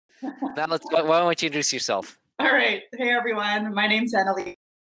Now why don't you introduce yourself? All right. Hey, everyone. My name's Annalie,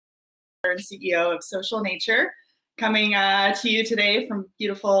 and CEO of Social Nature, coming to you today from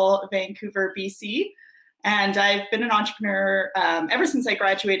beautiful Vancouver, BC. And I've been an entrepreneur ever since I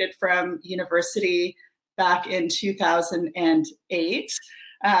graduated from university back in 2008.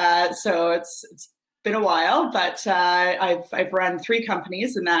 So it's been a while, but I've run 3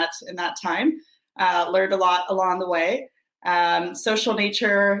 companies in that time. Learned a lot along the way. Social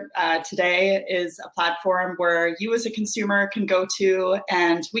Nature today is a platform where you as a consumer can go to,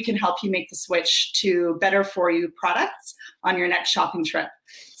 and we can help you make the switch to better for you products on your next shopping trip.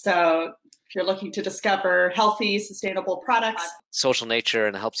 So if you're looking to discover healthy, sustainable products. Social Nature,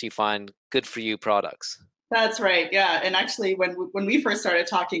 and helps you find good for you products. That's right. Yeah. And actually, when we first started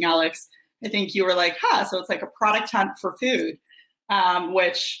talking, Alex, I think you were like, so it's like a product hunt for food,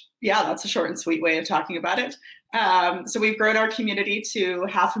 which, yeah, that's a short and sweet way of talking about it. So we've grown our community to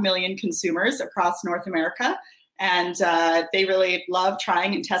 500,000 consumers across North America, and they really love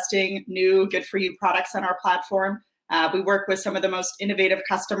trying and testing new good-for-you products on our platform. We work with some of the most innovative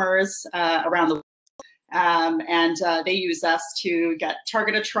customers around the world, and they use us to get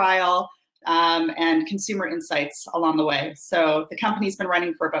targeted trial and consumer insights along the way. So the company's been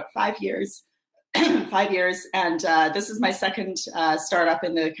running for about 5 years. 5 years, and this is my second startup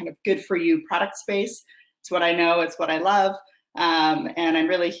in the kind of good-for-you product space. It's what I know, it's what I love, and I'm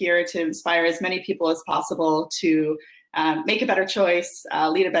really here to inspire as many people as possible to make a better choice,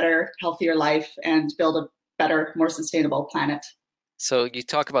 lead a better, healthier life, and build a better, more sustainable planet. So you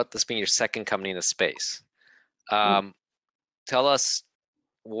talk about this being your second company in the space. Tell us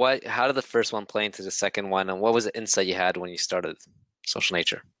how did the first one play into the second one, and what was the insight you had when you started Social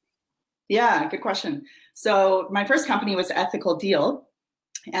Nature? Yeah, good question. So my first company was Ethical Deal.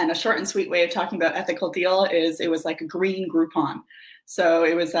 And a short and sweet way of talking about Ethical Deal is it was like a green Groupon. So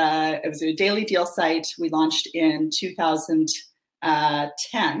it was a daily deal site. We launched in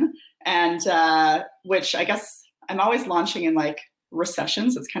 2010, and which I guess I'm always launching in like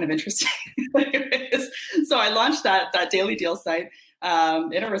recessions. It's kind of interesting. So I launched that daily deal site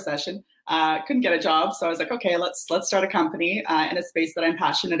in a recession. Couldn't get a job, so I was like, okay, let's start a company in a space that I'm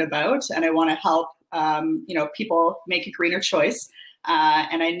passionate about, and I want to help people make a greener choice.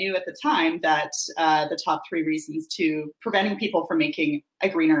 And I knew at the time that the top 3 reasons to preventing people from making a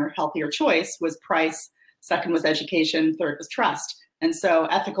greener, healthier choice was price, second was education, third was trust. And so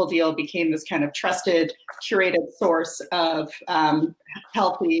Ethical Deal became this kind of trusted, curated source of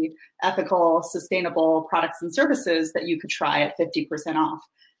healthy, ethical, sustainable products and services that you could try at 50% off.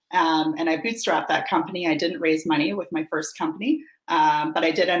 And I bootstrapped that company. I didn't raise money with my first company, but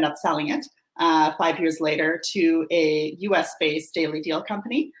I did end up selling it 5 years later to a US-based daily deal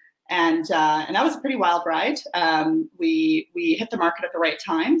company. And that was a pretty wild ride. We hit the market at the right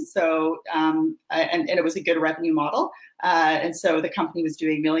time. So, and it was a good revenue model. And so the company was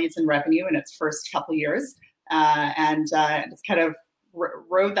doing millions in revenue in its first couple of years. And it's kind of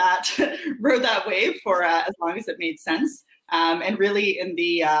rode that wave for as long as it made sense. And really in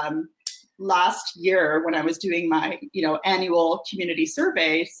the last year when I was doing my, annual community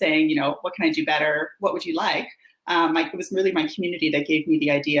survey saying, what can I do better? What would you like? It was really my community that gave me the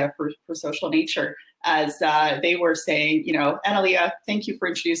idea for Social Nature, as they were saying, Analia, thank you for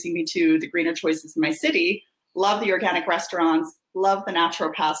introducing me to the greener choices in my city. Love the organic restaurants, love the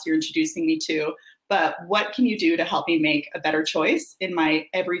naturopaths you're introducing me to, but what can you do to help me make a better choice in my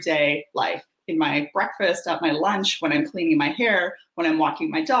everyday life? In my breakfast, at my lunch, when I'm cleaning my hair, when I'm walking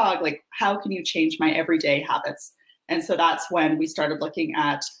my dog, like how can you change my everyday habits? And so that's when we started looking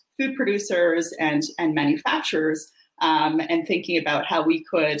at food producers and manufacturers and thinking about how we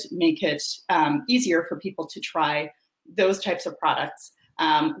could make it easier for people to try those types of products,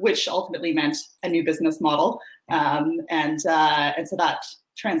 which ultimately meant a new business model. And so that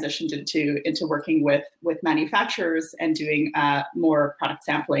transitioned into working with manufacturers and doing more product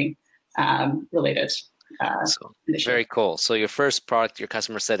sampling related. So very cool. So your first product, your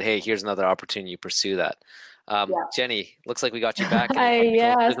customer said, "Hey, here's another opportunity. You pursue that." Yeah. Jenny, looks like we got you back.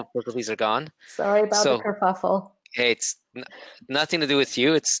 Yes. The difficulties are gone. Sorry about the kerfuffle. Hey, it's nothing to do with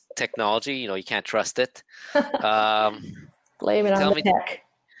you. It's technology. You can't trust it. Blame it on the tech.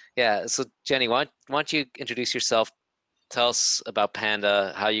 Yeah. So Jenny, why don't you introduce yourself? Tell us about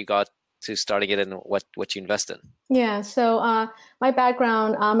Panda, how you got to starting it, and what you invest in. Yeah, so my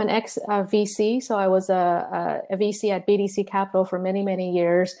background, I'm an ex-VC, so I was a VC at BDC Capital for many, many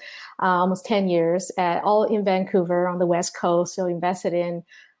years, almost 10 years, all in Vancouver on the West Coast, so invested in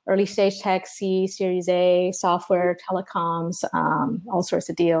early stage tech, C, Series A, software, telecoms, all sorts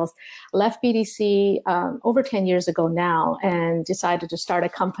of deals. Left BDC over 10 years ago now and decided to start a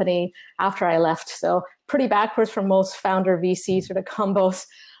company after I left. So pretty backwards from most founder VC sort of combos.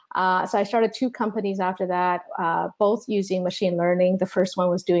 So I started 2 companies after that, both using machine learning. The first one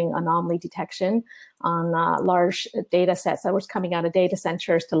was doing anomaly detection on large data sets that was coming out of data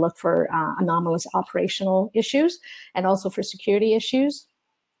centers to look for anomalous operational issues and also for security issues.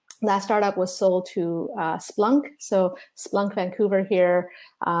 That startup was sold to Splunk. So Splunk Vancouver here,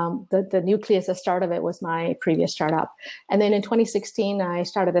 the nucleus, the start of it was my previous startup. And then in 2016, I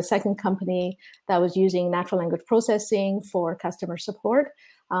started a second company that was using natural language processing for customer support.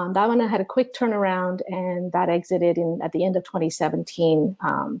 That one had a quick turnaround, and that exited at the end of 2017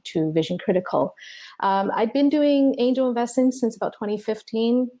 to Vision Critical. I'd been doing angel investing since about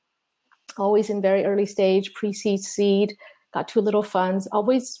 2015, always in very early stage, pre-seed, seed. Got 2 little funds,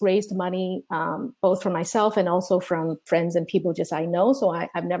 always raised money, both for myself and also from friends and people just I know. So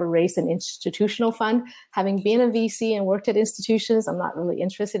I've never raised an institutional fund. Having been a VC and worked at institutions, I'm not really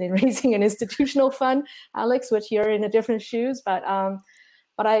interested in raising an institutional fund, Alex, which you're in a different shoes. But I've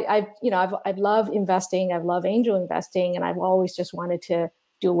loved investing. I've loved angel investing, and I've always just wanted to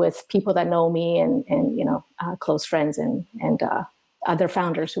do with people that know me and close friends and other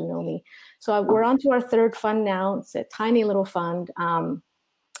founders who know me. So we're on to our 3rd fund now. It's a tiny little fund, and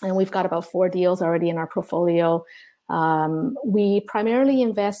we've got about 4 deals already in our portfolio. We primarily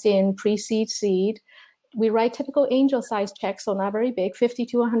invest in pre-seed, seed. We write typical angel-sized checks, so not very big, 50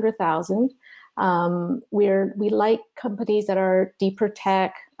 to 100,000. We like companies that are deeper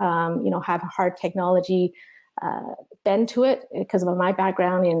tech, have a hard technology bend to it because of my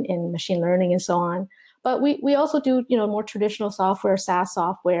background in machine learning and so on. But we also do, more traditional software, SaaS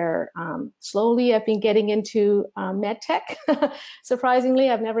software. Slowly, I've been getting into med tech.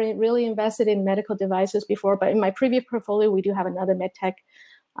 Surprisingly, I've never really invested in medical devices before, but in my previous portfolio, we do have another med tech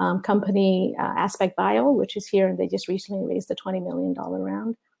company, Aspect Bio, which is here, and they just recently raised a $20 million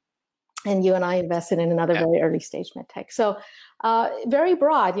round. And you and I invested in another very early stage med tech. So very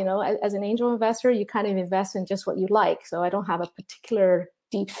broad, as an angel investor, you kind of invest in just what you like. So I don't have a particular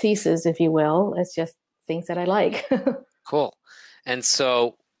deep thesis, if you will. It's just things that I like. Cool. And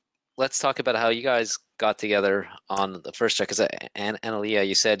so let's talk about how you guys got together on the first check. Because Analia,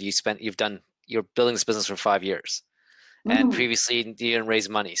 you said you're building this business for 5 years, and previously you didn't raise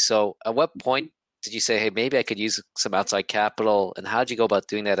money. So at what point did you say, hey, maybe I could use some outside capital? And how did you go about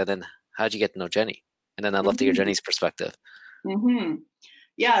doing that? And then how did you get to know Jenny? And then I'd love to hear Jenny's perspective.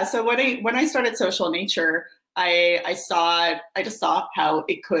 Yeah. So when I started Social Nature, I just saw how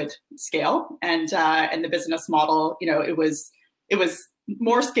it could scale, and the business model, it was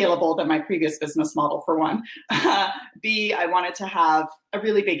more scalable than my previous business model, for one. B, I wanted to have a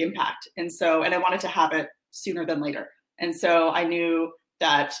really big impact, and I wanted to have it sooner than later. And so I knew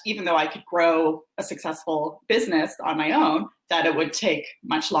that even though I could grow a successful business on my own, that it would take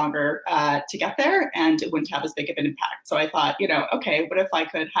much longer to get there, and it wouldn't have as big of an impact. So I thought, okay, what if I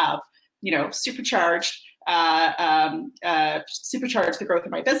could have, supercharge the growth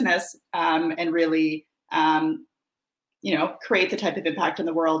of my business, and really, create the type of impact in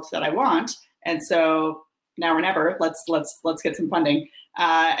the world that I want. And so now or never, let's get some funding.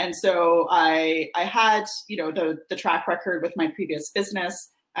 And so I had, the track record with my previous business,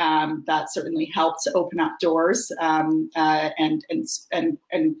 that certainly helped to open up doors, and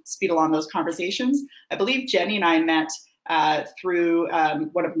speed along those conversations. I believe Jenny and I met through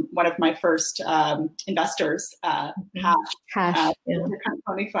one of my first investors, Hash,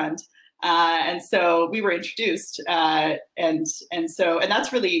 Pony Fund. And so we were introduced, and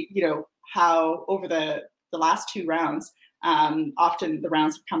that's really, how over the last 2 rounds, often the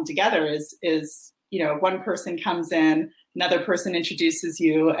rounds have come together is one person comes in, another person introduces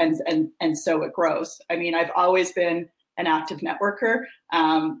you, and so it grows. I mean, I've always been an active networker.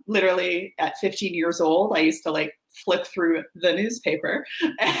 Literally at 15 years old, I used to flip through the newspaper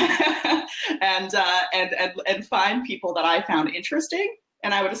and find people that I found interesting,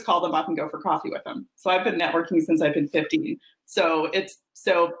 and I would just call them up and go for coffee with them. So I've been networking since I've been 15. So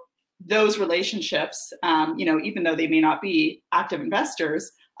those relationships, even though they may not be active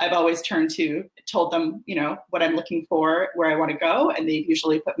investors, I've always told them, what I'm looking for, where I want to go, and they've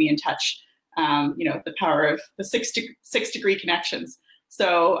usually put me in touch. The power of the six degree connections.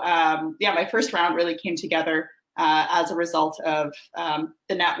 So my first round really came together as a result of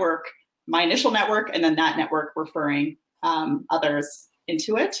the network, my initial network, and then that network referring others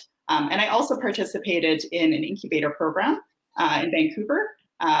into it. And I also participated in an incubator program in Vancouver.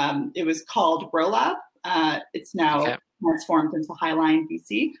 It was called Grow Lab. It's now transformed into Highline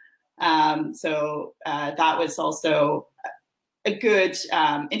VC. So that was also a good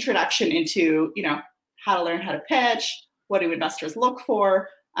introduction into, how to learn how to pitch, what do investors look for,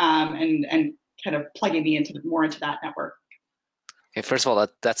 and kind of plugging me more into that network. Okay, first of all,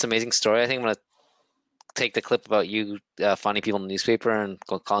 that's an amazing story. I think I'm going to take the clip about you finding people in the newspaper and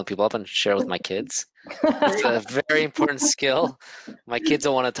calling people up and share it with my kids. It's a very important skill. My kids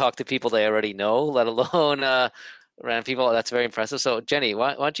don't want to talk to people they already know, let alone random people. That's very impressive. So Jenny,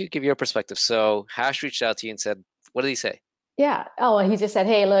 why don't you give your perspective? So Hash reached out to you and said, what did he say? Yeah. Oh, he just said,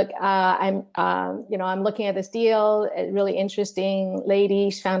 "Hey, look, I'm looking at this deal. A really interesting lady.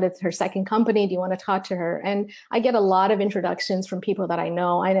 She founded her second company. Do you want to talk to her?" And I get a lot of introductions from people that I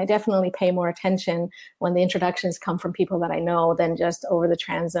know, and I definitely pay more attention when the introductions come from people that I know than just over the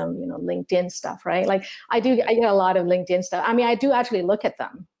transom, LinkedIn stuff, right? Like I get a lot of LinkedIn stuff. I mean, I do actually look at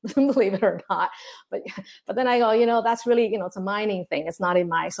them, believe it or not, but then I go, that's really, it's a mining thing. It's not in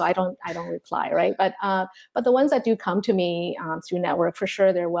my, so I don't reply, right? But the ones that do come to me through network, for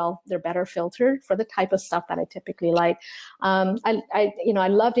sure, they're better filtered for the type of stuff that I typically like. I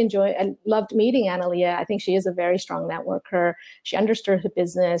loved meeting Analia. I think she is a very strong networker. She understood her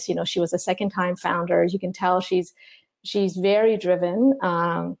business. She was a second-time founder. You can tell she's very driven.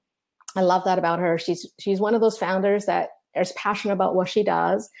 I love that about her. She's one of those founders that is passionate about what she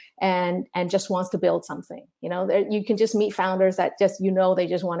does and just wants to build something. You can just meet founders that they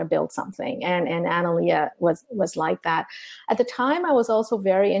just want to build something. And Analia was like that. At the time, I was also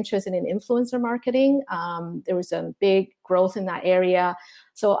very interested in influencer marketing. There was a big growth in that area.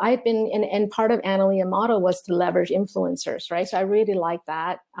 So I've been, and part of Analia model was to leverage influencers, right? So I really liked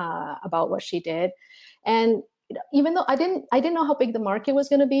that about what she did. And even though I didn't know how big the market was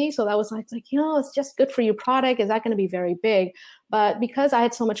going to be, so that was like it's just good for you product. Is that going to be very big? But because I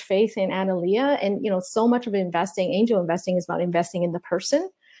had so much faith in Analia, and so much of angel investing is about investing in the person.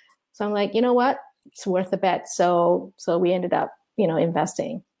 So I'm like, you know what, it's worth the bet. So we ended up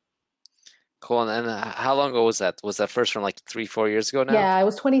investing. Cool. And how long ago was that? Was that first from like 3-4 years ago now? Yeah, it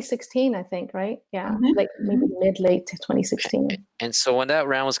was 2016, I think, right? Yeah, like maybe late 2016. And so when that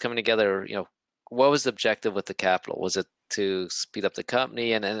round was coming together, what was the objective with the capital? Was it to speed up the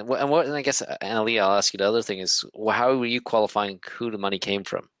company? And I guess, Analia, I'll ask you the other thing is, how were you qualifying who the money came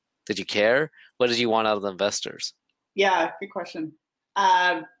from? Did you care? What did you want out of the investors? Yeah, good question.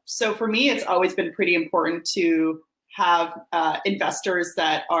 So for me, it's always been pretty important to have investors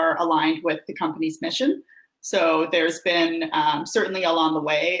that are aligned with the company's mission. So there's been certainly along the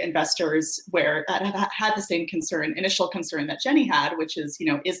way investors that have had the same initial concern that Jenny had, which is,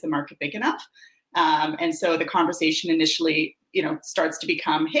 is the market big enough? And so the conversation initially, starts to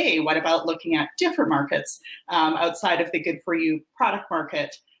become, hey, what about looking at different markets outside of the good for you product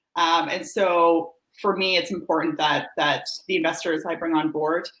market? And so for me, it's important that the investors I bring on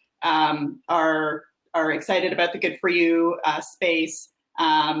board are excited about the good for you space,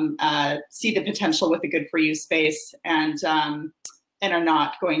 see the potential with the good for you space, and are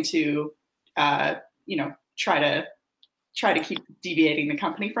not going to try to keep deviating the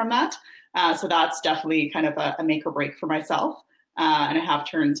company from that. So that's definitely kind of a make or break for myself. And I have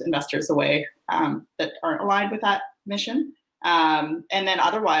turned investors away that aren't aligned with that mission. And then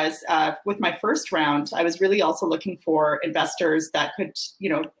otherwise, with my first round, I was really also looking for investors that could,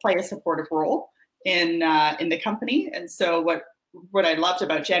 play a supportive role in the company. And so what I loved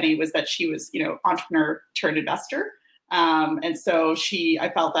about Jenny was that she was, entrepreneur turned investor. And so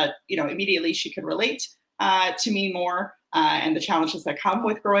I felt that, immediately she could relate to me more and the challenges that come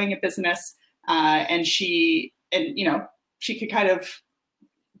with growing a business. And she could kind of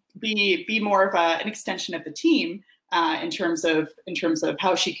be more of an extension of the team in terms of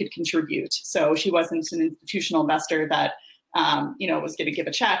how she could contribute. So she wasn't an institutional investor that, was going to give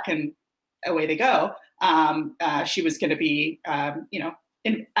a check and away they go. She was going to be,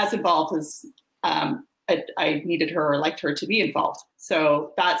 as involved as I needed her or liked her to be involved.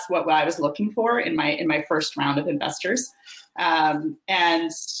 So that's what I was looking for in my first round of investors. And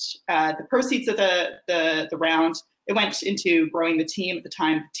the proceeds of the round, it went into growing the team. At the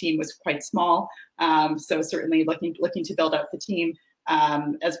time, the team was quite small. So certainly looking to build out the team.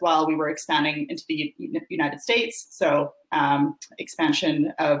 As well, we were expanding into the United States. So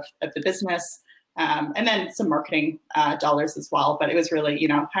expansion of the business. And then some marketing dollars as well. But it was really,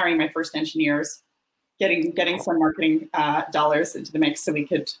 hiring my first engineers, getting some marketing dollars into the mix so we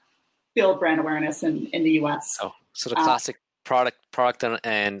could build brand awareness in the US. So the classic product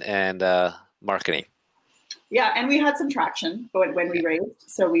and marketing. Yeah, and we had some traction when we raised.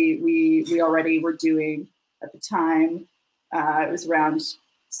 So we already were doing, at the time, it was around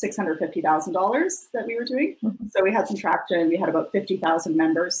 $650,000 that we were doing. So we had some traction. We had about 50,000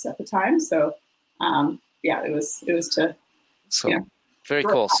 members at the time. So yeah, it was to. So very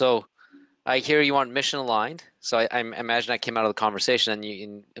cool. So I hear you aren't mission aligned. So I imagine I came out of the conversation, and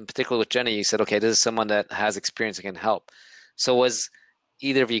you, in particular with Jenny, you said, okay, this is someone that has experience and can help. So was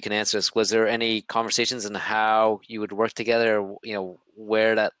either of you can answer this? Was there any conversations on how you would work together, or,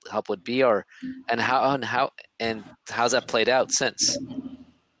 where that help would be, and how's that played out since?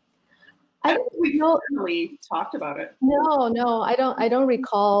 I don't think we really talked about it. No, I don't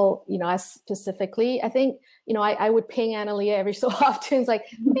recall, as specifically. I think, I would ping Analia every so often. It's like,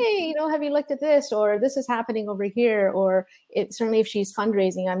 hey, have you looked at this, or this is happening over here, or certainly if she's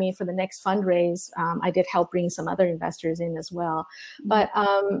fundraising. I mean, for the next fundraise, I did help bring some other investors in as well. But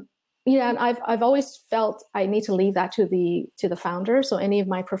and I've always felt I need to leave that to the founder. So any of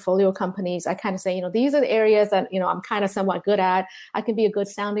my portfolio companies, I kind of say, these are the areas that, I'm kind of somewhat good at. I can be a good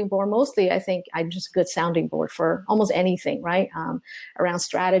sounding board. Mostly, I think I'm just a good sounding board for almost anything, right? Around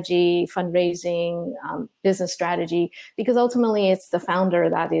strategy, fundraising, business strategy, because ultimately it's the founder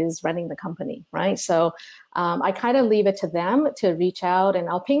that is running the company, right? So I kind of leave it to them to reach out, and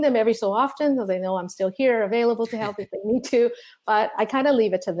I'll ping them every so often so they know I'm still here, available to help if they need to. But I kind of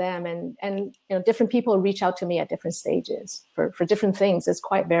leave it to them, and different people reach out to me at different stages for different things. It's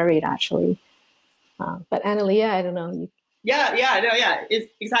quite varied, actually. But Analia, I don't know.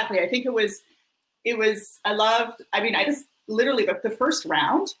 Exactly. I think it was. I just literally the first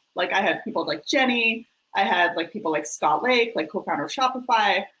round. Like I had people like Jenny. I had like people like Scott Lake, like co-founder of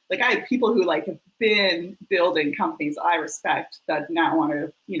Shopify. Like I had people who like have been building companies I respect that now want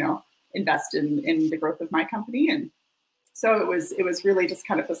to, invest in the growth of my company. And so it was really just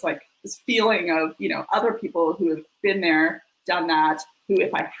kind of this feeling of, other people who have been there, done that, who,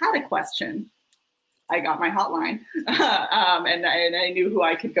 if I had a question, I got my hotline, and I knew who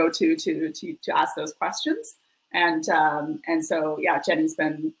I could go to ask those questions. And so, yeah, Jenny's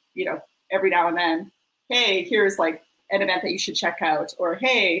been, every now and then, hey, here's like an event that you should check out, or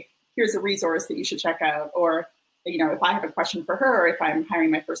hey, here's a resource that you should check out, or if I have a question for her, if I'm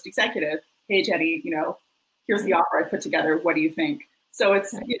hiring my first executive, hey Jenny, here's the offer I put together. What do you think? So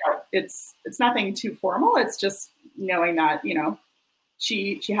it's it's nothing too formal. It's just knowing that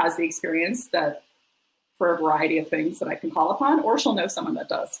she has the experience that for a variety of things that I can call upon, or she'll know someone that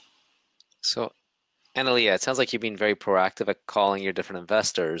does. So, Analia, it sounds like you've been very proactive at calling your different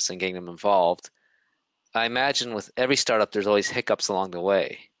investors and getting them involved. I imagine with every startup, there's always hiccups along the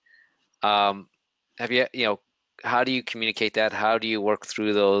way. Have you, how do you communicate that? How do you work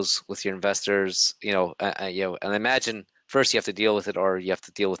through those with your investors? And I imagine first you have to deal with it, or you have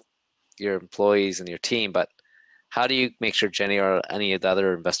to deal with your employees and your team. But how do you make sure Jenny or any of the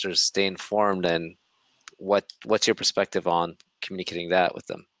other investors stay informed? And what's your perspective on communicating that with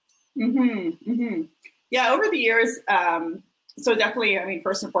them? Yeah, over the years. So definitely, I mean,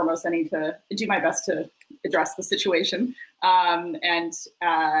 first and foremost, I need to do my best to address the situation, and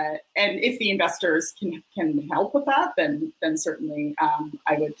if the investors can help with that, then certainly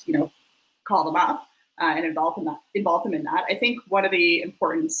I would call them up and involve them in that. I think one of the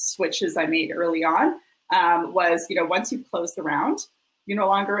important switches I made early on was once you've closed the round, you're no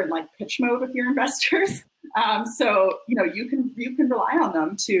longer in like pitch mode with your investors. So you can rely on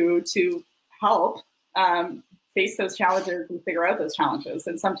them to help face those challenges and figure out those challenges.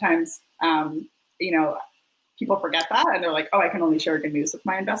 And sometimes, people forget that, and they're like, "Oh, I can only share good news with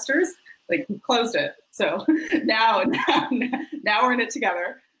my investors." Like, we closed it, so now we're in it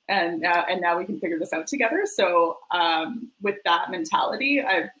together, and now we can figure this out together. So with that mentality,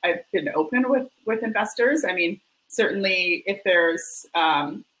 I've been open with investors. I mean, certainly if there's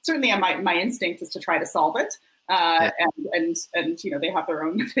my instinct is to try to solve it. And they have their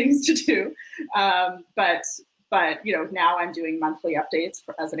own things to do. But now I'm doing monthly updates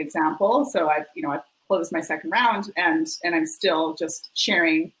as an example. So I've closed my second round, and I'm still just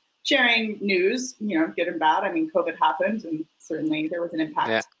sharing news, good and bad. I mean, COVID happened, and certainly there was an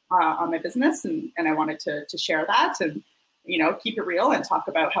impact on my business, and I wanted to share that and keep it real and talk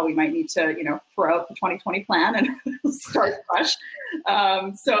about how we might need to throw out the 2020 plan and start fresh.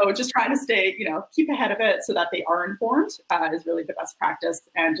 So just trying to stay keep ahead of it so that they are informed is really the best practice,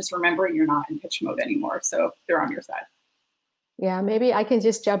 and just remembering you're not in pitch mode anymore, so they're on your side. Yeah, maybe I can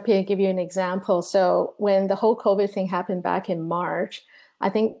just jump in and give you an example. So when the whole COVID thing happened back in March, I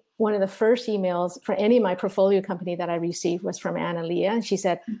think one of the first emails for any of my portfolio company that I received was from Analia. And she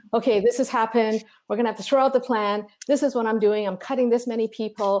said, okay, this has happened. We're going to have to throw out the plan. This is what I'm doing. I'm cutting this many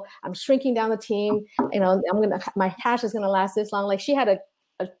people. I'm shrinking down the team. My cash is going to last this long. Like, she had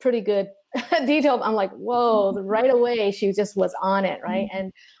a pretty good detailed. I'm like, whoa, right away. She just was on it. Right.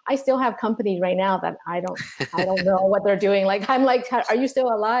 And I still have companies right now that I don't know what they're doing. Like, I'm like, are you still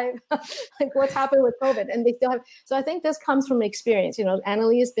alive? Like, what's happened with COVID? And they still have, so I think this comes from experience. You know,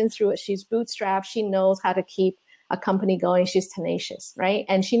 Annalie has been through it. She's bootstrapped. She knows how to keep a company going. She's tenacious, right?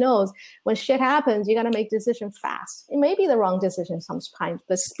 And she knows when shit happens, you got to make decisions fast. It may be the wrong decision sometimes,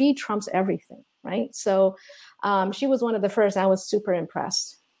 but speed trumps everything, right? So she was one of the first. I was super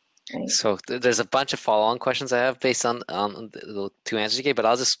impressed. Right. So there's a bunch of follow-on questions I have based on the two answers you gave, but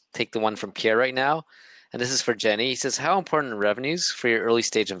I'll just take the one from Pierre right now. And this is for Jenny. He says, how important are revenues for your early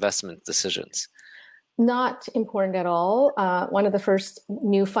stage investment decisions? Not important at all. One of the first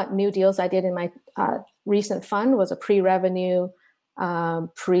new deals I did in my recent fund was a pre-revenue,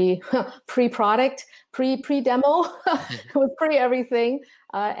 pre-product, pre-demo. It was pre-everything.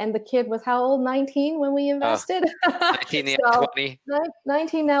 And the kid was how old? 19 when we invested? 19, now 20.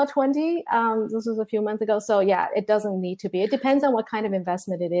 19, now 20. This was a few months ago. So yeah, it doesn't need to be. It depends on what kind of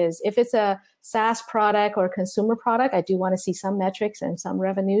investment it is. If it's a SaaS product or a consumer product, I do want to see some metrics and some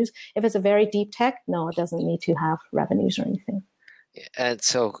revenues. If it's a very deep tech, no, it doesn't need to have revenues or anything. And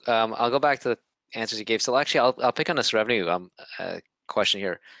so I'll go back to the answers you gave. So actually, I'll pick on this revenue question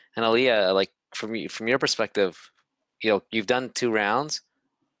here. And Aaliyah, like from your perspective, you've done 2 rounds.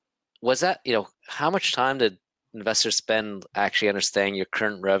 Was that, how much time did investors spend actually understanding your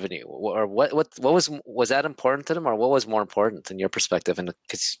current revenue, or what was that important to them, or what was more important in your perspective? And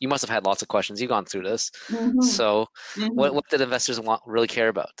because you must have had lots of questions, you've gone through this. Mm-hmm. So what did investors really care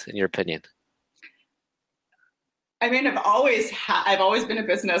about, in your opinion? I mean, I've always been a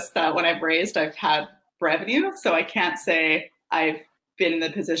business that when I've raised, I've had revenue. So I can't say I've been in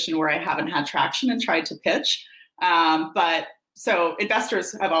the position where I haven't had traction and tried to pitch. But so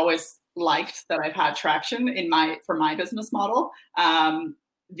investors have always liked that I've had traction for my business model. What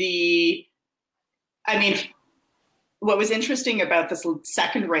was interesting about this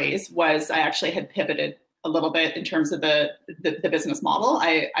second raise was I actually had pivoted a little bit in terms of the business model.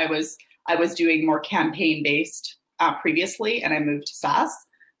 I was doing more campaign based previously, and I moved to SaaS.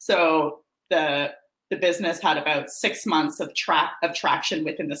 So the business had about 6 months of traction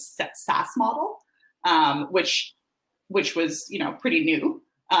within the SaaS model, which was pretty new.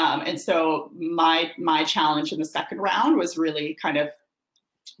 And so my challenge in the second round was really kind of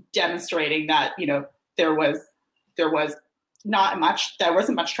demonstrating that there wasn't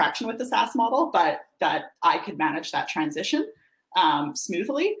much traction with the SaaS model, but that I could manage that transition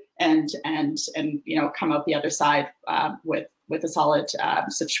smoothly and come out the other side with a solid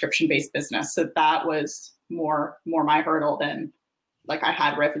subscription-based business. So that was more my hurdle than like I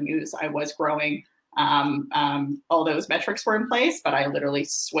had revenues, I was growing. All those metrics were in place, but I literally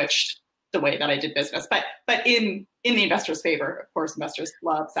switched the way that I did business. But in the investor's favor, of course, investors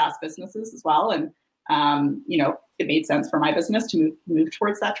love SaaS businesses as well, and it made sense for my business to move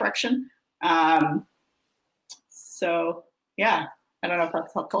towards that direction. So yeah, I don't know if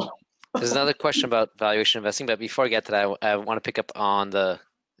that's helpful. There's another question about valuation investing, but before I get to that, I want to pick up on the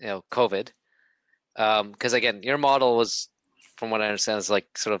COVID, because again, your model was, from what I understand, is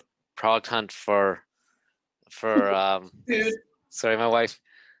like sort of product hunt for Dude. Sorry, my wife.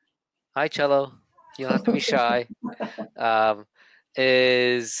 Hi, Cello. You don't have to be shy.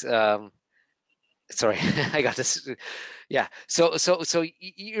 Sorry, I got this. Yeah. So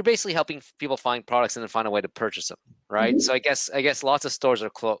you're basically helping people find products and then find a way to purchase them, right? Mm-hmm. So I guess lots of stores are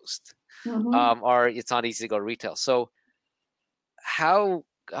closed, or it's not easy to go to retail. So how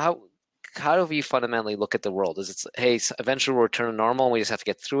do we fundamentally look at the world? Is it, hey, eventually we'll return to normal and we just have to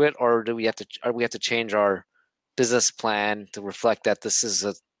get through it, or do we have to change our business plan to reflect that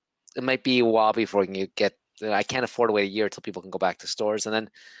it might be a while before you get, I can't afford to wait a year until people can go back to stores. And then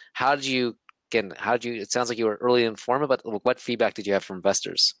it sounds like you were early informed, but what feedback did you have from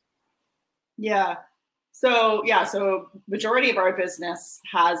investors? Yeah. So majority of our business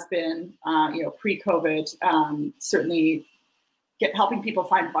has been, pre-COVID, certainly helping people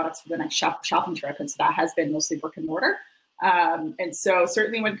find products for the next shopping trip. And so that has been mostly brick and mortar. And so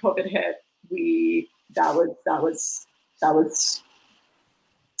certainly when COVID hit, that was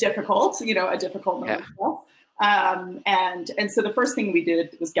difficult, a difficult moment. Yeah. And so the first thing we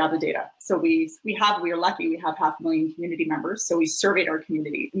did was gather data. So we are lucky, we have 500,000 community members. So we surveyed our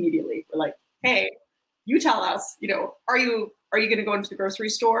community immediately. We're like, hey, you tell us, are you going to go into the grocery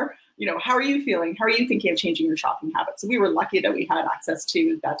store? How are you feeling? How are you thinking of changing your shopping habits? So we were lucky that we had access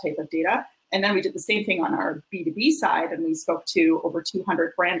to that type of data. And then we did the same thing on our B2B side. And we spoke to over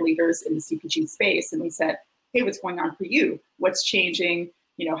 200 brand leaders in the CPG space. And we said, hey, what's going on for you? What's changing?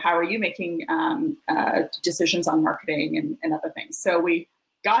 How are you making decisions on marketing and other things? So we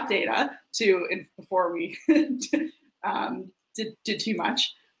got data before we did too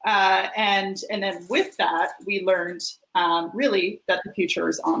much. And then with that, we learned really that the future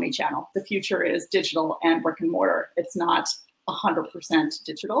is omni-channel. The future is digital and brick and mortar. It's not 100%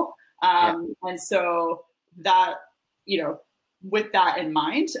 digital. And so that, with that in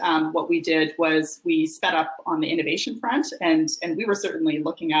mind, what we did was we sped up on the innovation front, and we were certainly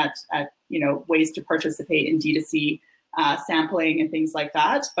looking at ways to participate in D2C sampling and things like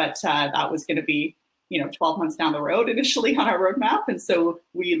that. But that was going to be 12 months down the road initially on our roadmap, and so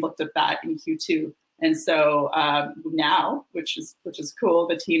we looked at that in Q2. And so now, which is cool,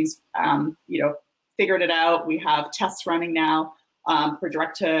 the teams figured it out. We have tests running now for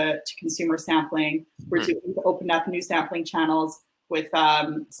direct to consumer sampling. We're opened up new sampling channels with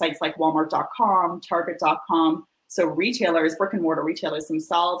sites like Walmart.com, Target.com. So retailers, brick and mortar retailers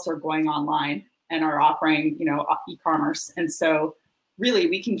themselves are going online and are offering, e-commerce. And so really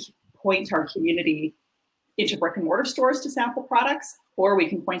we can point our community into brick and mortar stores to sample products, or we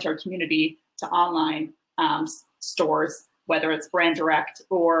can point our community to online stores, whether it's Brand Direct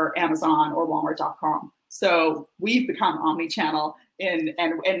or Amazon or Walmart.com. So we've become omni-channel, and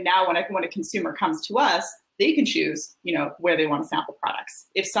now when a consumer comes to us, they can choose, where they want to sample products.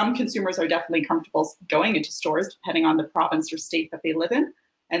 If some consumers are definitely comfortable going into stores, depending on the province or state that they live in,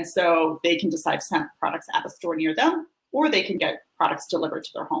 and so they can decide to sample products at a store near them, or they can get products delivered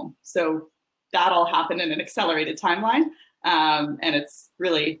to their home. So that all happened in an accelerated timeline, and it's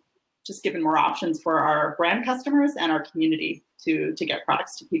really just given more options for our brand customers and our community to get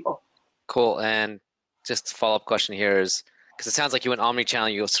products to people. Cool. And just a follow-up question here is, because it sounds like you went omni-channel,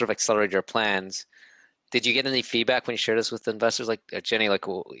 you sort of accelerated your plans. Did you get any feedback when you shared this with investors? Like Jenny,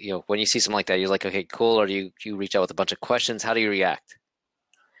 when you see something like that, you're like, okay, cool. Or do you reach out with a bunch of questions? How do you react?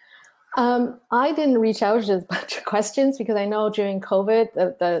 I didn't reach out with a bunch of questions because I know during COVID,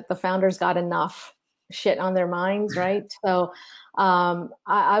 the founders got enough shit on their minds, right? So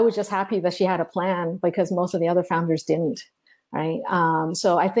I was just happy that she had a plan because most of the other founders didn't, right?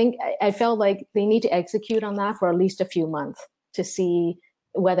 So I think I felt like they need to execute on that for at least a few months to see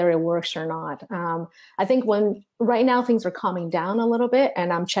whether it works or not. I think right now things are calming down a little bit,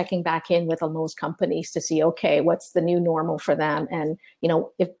 and I'm checking back in with most companies to see, okay, what's the new normal for them? And,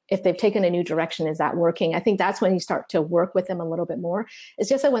 if they've taken a new direction, is that working? I think that's when you start to work with them a little bit more. It's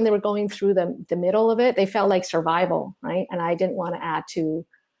just that when they were going through the middle of it, they felt like survival, right? And I didn't want to add to,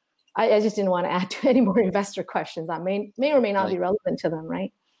 I just didn't want to add to any more investor questions that may or may not be relevant to them,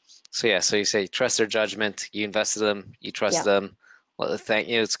 right? So you say trust their judgment, you invested them, you trust them. Well,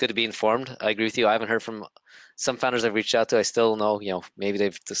 it's good to be informed. I agree with you. I haven't heard from some founders I've reached out to. I still know, maybe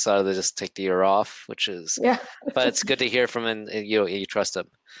they've decided to just take the year off, which is, but it's good to hear from, and you trust them.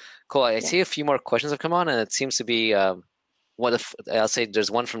 Cool. I see a few more questions have come on, and it seems to be, I'll say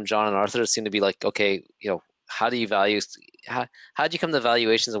there's one from John and Arthur. It seemed to be like, okay, how do you how did you come to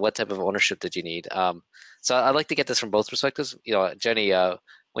valuations, and what type of ownership did you need? So I'd like to get this from both perspectives. Jenny,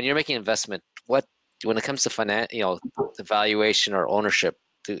 when you're making investment, when it comes to the valuation or ownership,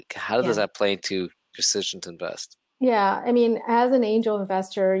 how does that play into your decision to invest? Yeah, I mean, as an angel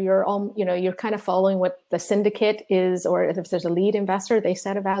investor, you're kind of following what the syndicate is, or if there's a lead investor, they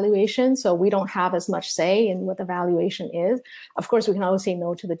set a valuation. So we don't have as much say in what the valuation is. Of course, we can always say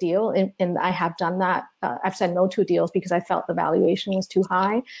no to the deal, and I have done that. I've said no to deals because I felt the valuation was too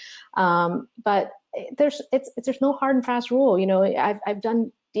high. But there's no hard and fast rule. I've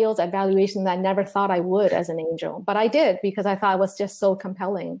done deals at valuation that I never thought I would as an angel, but I did because I thought it was just so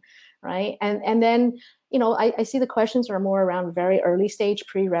compelling, right? And then, I see the questions are more around very early stage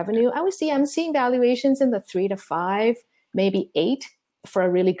pre-revenue. I'm seeing valuations in the 3 to 5, maybe 8 for a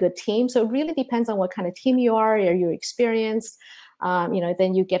really good team. So it really depends on what kind of team you are, or your experience.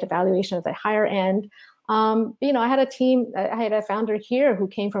 Then you get a valuation at the higher end. I had a founder here who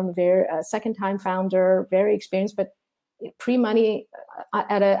came from a second-time founder, very experienced, but pre-money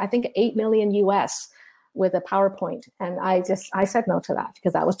at I think $8 million US with a PowerPoint, and I said no to that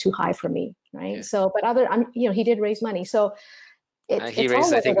because that was too high for me, right? Yeah. So, but he did raise money, so he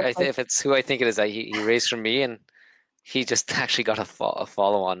raised. I think if it's who I think it is, he raised from me, and he just actually got a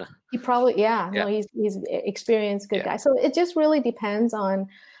follow on. He probably no, he's experienced, good guy. So it just really depends on.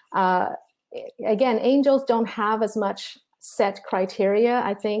 Again, angels don't have as much set criteria,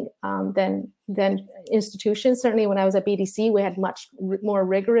 I think, than institutions. Certainly when I was at BDC, we had much more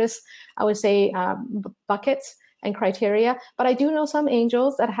rigorous, I would say, buckets and criteria. But I do know some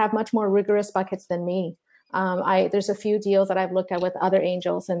angels that have much more rigorous buckets than me. There's a few deals that I've looked at with other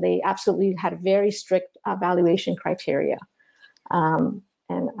angels, and they absolutely had very strict valuation criteria. And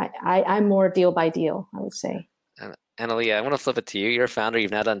I'm more deal by deal, I would say. Analia, I want to flip it to you. You're a founder.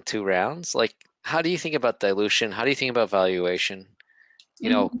 You've now done 2 rounds. Like, how do you think about dilution? How do you think about valuation?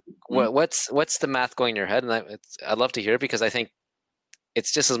 What's the math going in your head? And I'd love to hear it, because I think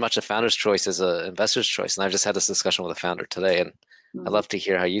it's just as much a founder's choice as an investor's choice. And I've just had this discussion with a founder today, and I'd love to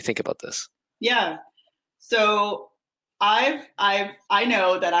hear how you think about this. Yeah. So I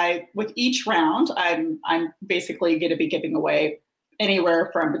know that with each round, I'm basically going to be giving away anywhere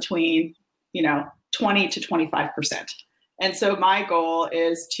from between 20 to 25%. And so my goal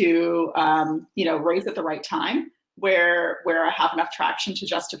is to raise at the right time, where I have enough traction to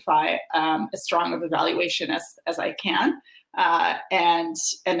justify as strong of a valuation as I can, and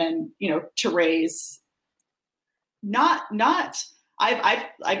then to raise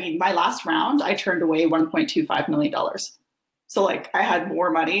I mean, my last round, I turned away $1.25 million. So like, I had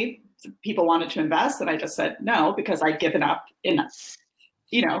more money people wanted to invest, and I just said no, because I'd given up in,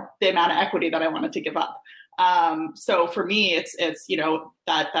 the amount of equity that I wanted to give up. So for me, it's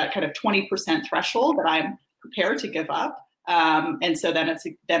that kind of 20% threshold that I'm prepared to give up. And so then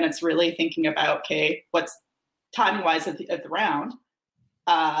it's really thinking about, okay, what's timing wise at the round,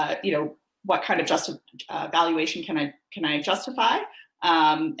 what kind of valuation can I justify,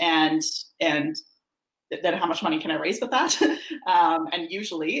 and then how much money can I raise with that? And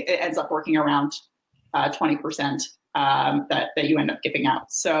usually it ends up working around 20% that you end up giving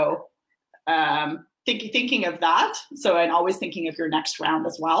out. So thinking of that. So, and always thinking of your next round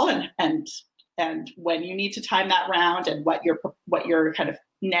as well, and when you need to time that round, and what your kind of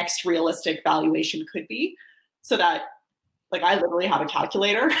next realistic valuation could be, so that, like, I literally have a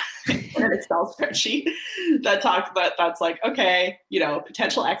calculator in an Excel spreadsheet that's like, okay,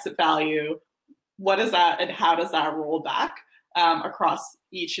 potential exit value, what is that, and how does that roll back across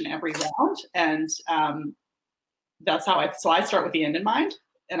each and every round? And that's how I start with the end in mind,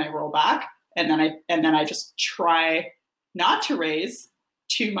 and I roll back, and then I just try not to raise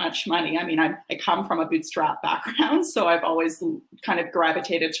too much money. I mean, I come from a bootstrap background, so I've always kind of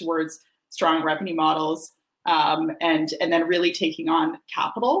gravitated towards strong revenue models, and then really taking on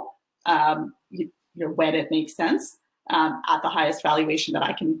capital, when it makes sense, at the highest valuation that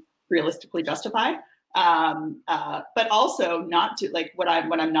I can realistically justify. But also not to, like, what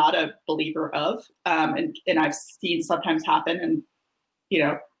I'm not a believer of, and I've seen sometimes happen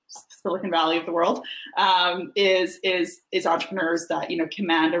in, Silicon Valley of the world, is entrepreneurs that,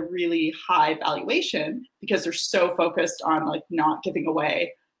 command a really high valuation because they're so focused on, like, not giving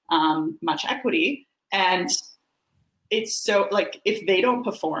away much equity. And it's so, like, if they don't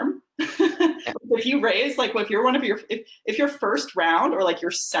perform, if you raise, like, if you're if your first round, or like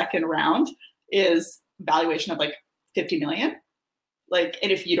your second round, is valuation of like 50 million, like,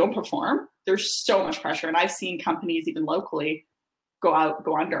 and if you don't perform, there's so much pressure. And I've seen companies, even locally, go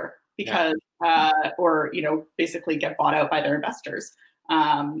under because, or, basically get bought out by their investors,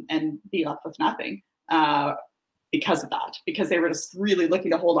 and be left with nothing, because of that, because they were just really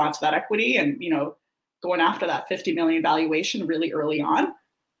looking to hold on to that equity, and, going after that 50 million valuation really early on,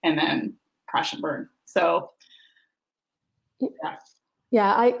 and then crash and burn. So,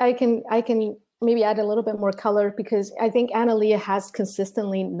 yeah, I can maybe add a little bit more color, because I think Analia has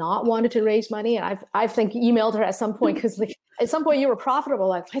consistently not wanted to raise money. And I think emailed her at some point, because, like, at some point you were profitable,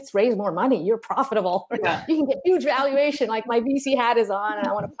 like, let's raise more money. You're profitable. Yeah. You can get huge valuation. Like, my VC hat is on, and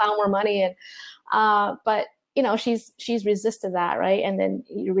I want to plow more money in. But she's resisted that, right? And then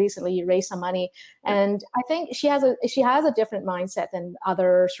recently you raised some money, and I think she has a different mindset than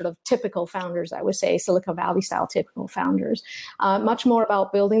other sort of typical founders. I would say Silicon Valley style typical founders, much more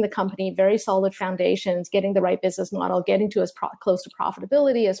about building the company, very solid foundations, getting the right business model, getting to as close to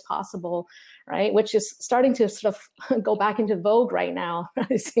profitability as possible, right? Which is starting to sort of go back into vogue right now,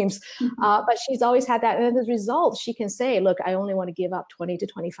 it seems. But she's always had that, and as a result, she can say, "Look, I only want to give up 20 to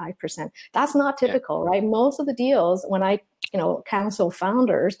 25%." That's not typical, right? Most of the deals, when I counsel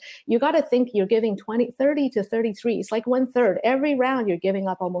founders, you got to think you're giving 30 to 33. It's like 1/3 every round. You're giving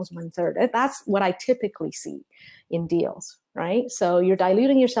up almost 1/3. That's what I typically see in deals, right? So you're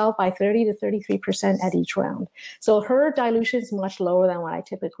diluting yourself by 30 to 33% at each round. So her dilution is much lower than what I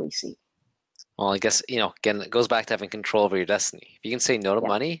typically see. Well, I guess, again, it goes back to having control over your destiny. If you can say no to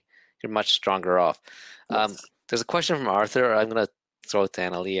money, you're much stronger off. Yes. There's a question from Arthur. I'm going to throw it to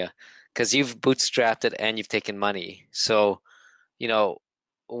Analia, because you've bootstrapped it and you've taken money. So,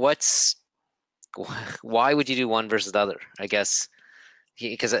 why would you do one versus the other? I guess,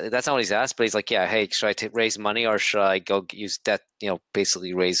 because that's not what he's asked, but he's like, yeah, hey, should I raise money, or should I go use debt,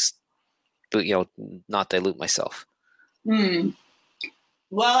 basically raise, not dilute myself?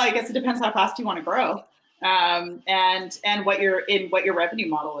 Well, I guess it depends how fast you want to grow. and what your revenue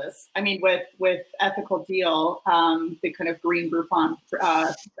model is. I mean, with Ethical Deal, the kind of green Groupon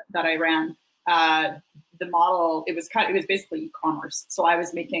that I ran, the model, it was basically e-commerce. So I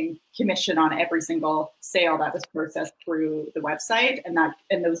was making commission on every single sale that was processed through the website, and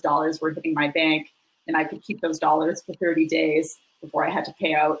those dollars were hitting my bank, and I could keep those dollars for 30 days before I had to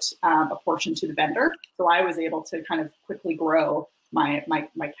pay out a portion to the vendor. So I was able to kind of quickly grow my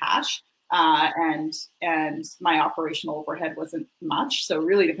cash. And my operational overhead wasn't much, so it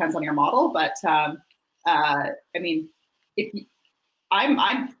really depends on your model. But I mean,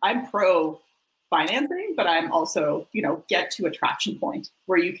 I'm pro financing, but I'm also, get to a traction point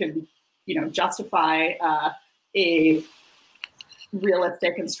where you can, justify a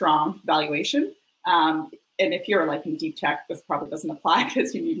realistic and strong valuation. And if you're like in deep tech, this probably doesn't apply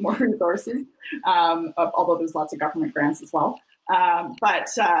because you need more resources. Although there's lots of government grants as well. But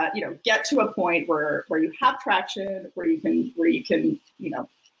get to a point where you have traction, where you can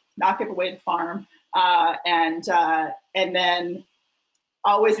not give away the farm, and then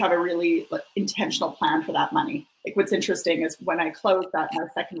always have a really intentional plan for that money. Like, what's interesting is when I closed my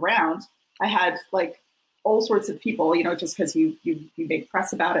second round, I had like all sorts of people, just because you make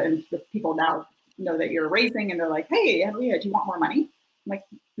press about it, and the people now know that you're raising, and they're like, "Hey, Henrietta, do you want more money?" I'm like,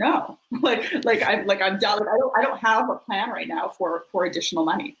 no, I'm down. I don't have a plan right now for additional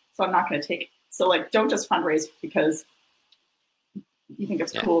money, so I'm not going to take it. So don't just fundraise because you think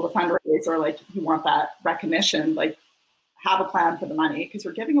it's cool to fundraise, or you want that recognition. Have a plan for the money, because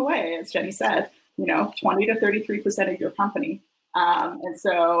you're giving away, as Jenny said, 20 to 33% of your company,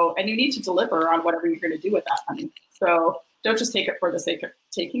 and you need to deliver on whatever you're going to do with that money. So don't just take it for the sake of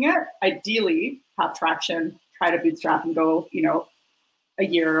taking it. Ideally, have traction, try to bootstrap and go, a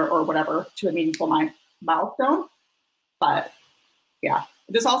year or whatever to a meaningful milestone. But yeah,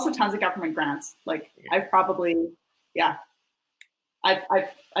 there's also tons of government grants. I've probably,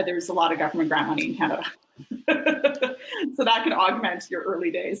 there's a lot of government grant money in Canada. So that can augment your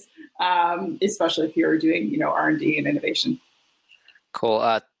early days, especially if you're doing, R&D and innovation.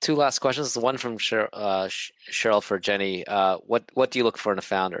 Cool. Two last questions. One from Cheryl for Jenny. What do you look for in a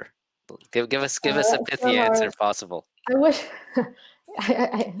founder? Give us a pithy answer if possible. I wish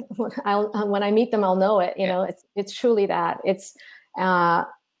when I meet them, I'll know it. It's truly that. It's not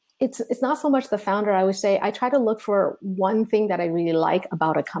so much the founder. I would say I try to look for one thing that I really like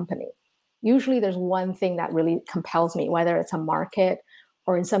about a company. Usually there's one thing that really compels me, whether it's a market,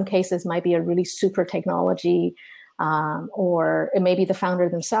 or in some cases might be a really super technology, or it may be the founder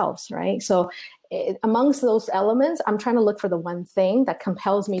themselves, right? So amongst those elements, I'm trying to look for the one thing that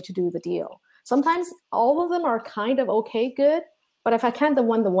compels me to do the deal. Sometimes all of them are kind of okay, good, but if I can't the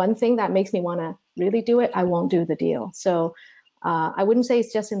one thing that makes me want to really do it, I won't do the deal. So I wouldn't say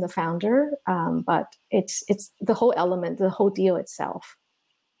it's just in the founder, but it's the whole element, the whole deal itself.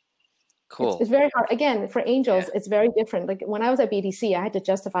 Cool. It's very hard. Again, for angels, it's very different. Like when I was at BDC, I had to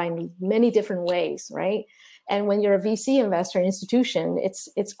justify in many different ways, right? And when you're a VC investor institution,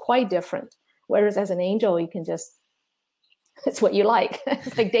 it's quite different. Whereas as an angel, you can just, it's what you like.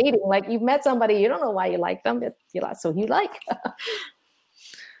 It's like dating. Like you've met somebody, you don't know why you like them, but you like, so you like.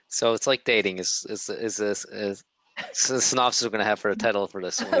 So it's like dating is the synopsis we're going to have for a title for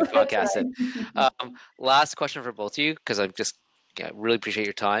this when we podcast it. Last question for both of you, because I really appreciate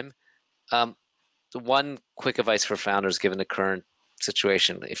your time. The one quick advice for founders, given the current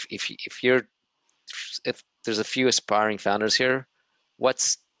situation, if there's a few aspiring founders here,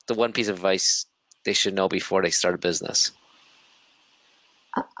 what's the one piece of advice they should know before they start a business?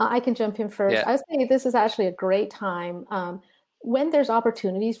 I can jump in first. I would say this is actually a great time. When there's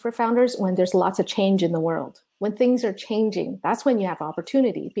opportunities for founders, when there's lots of change in the world, when things are changing, that's when you have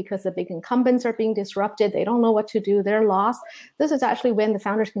opportunity, because the big incumbents are being disrupted. They don't know what to do. They're lost. This is actually when the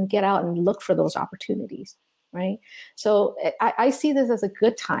founders can get out and look for those opportunities, right? So I see this as a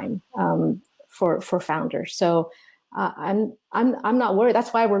good time for founders. So I'm not worried.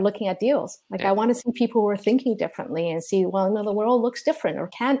 That's why we're looking at deals. I want to see people who are thinking differently and see, well, no, the world looks different, or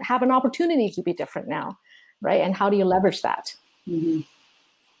can have an opportunity to be different now, right? And how do you leverage that? Mm-hmm.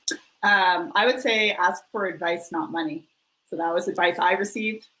 I would say ask for advice, not money. So that was advice I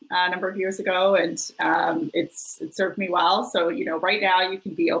received a number of years ago, and it served me well. So, right now you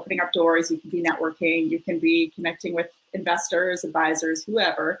can be opening up doors, you can be networking, you can be connecting with investors, advisors,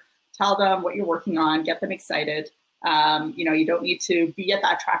 whoever. Tell them what you're working on, get them excited. You don't need to be at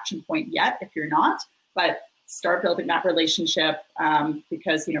that traction point yet if you're not, but start building that relationship,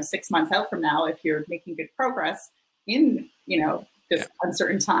 because 6 months out from now, if you're making good progress in this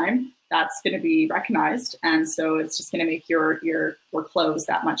uncertain time, that's going to be recognized. And so it's just going to make your close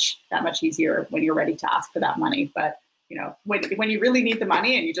that much easier when you're ready to ask for that money. But, you know, when you really need the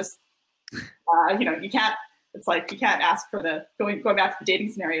money and you just, you know, you can't, it's like you can't ask for the, going back to the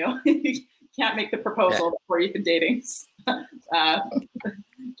dating scenario, you can't make the proposal before you've been dating,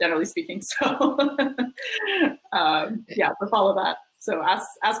 generally speaking. So yeah, but follow that. So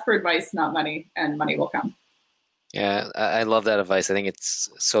ask for advice, not money, and money will come. Yeah, I love that advice. I think it's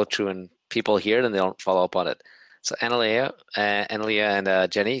so true, and people hear it and they don't follow up on it. So Analia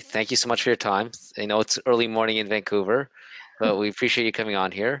and Jenny, thank you so much for your time. I know it's early morning in Vancouver, but we appreciate you coming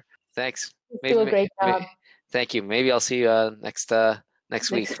on here. Thanks. Do a great job. Thank you. Maybe I'll see you next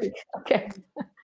week. Okay.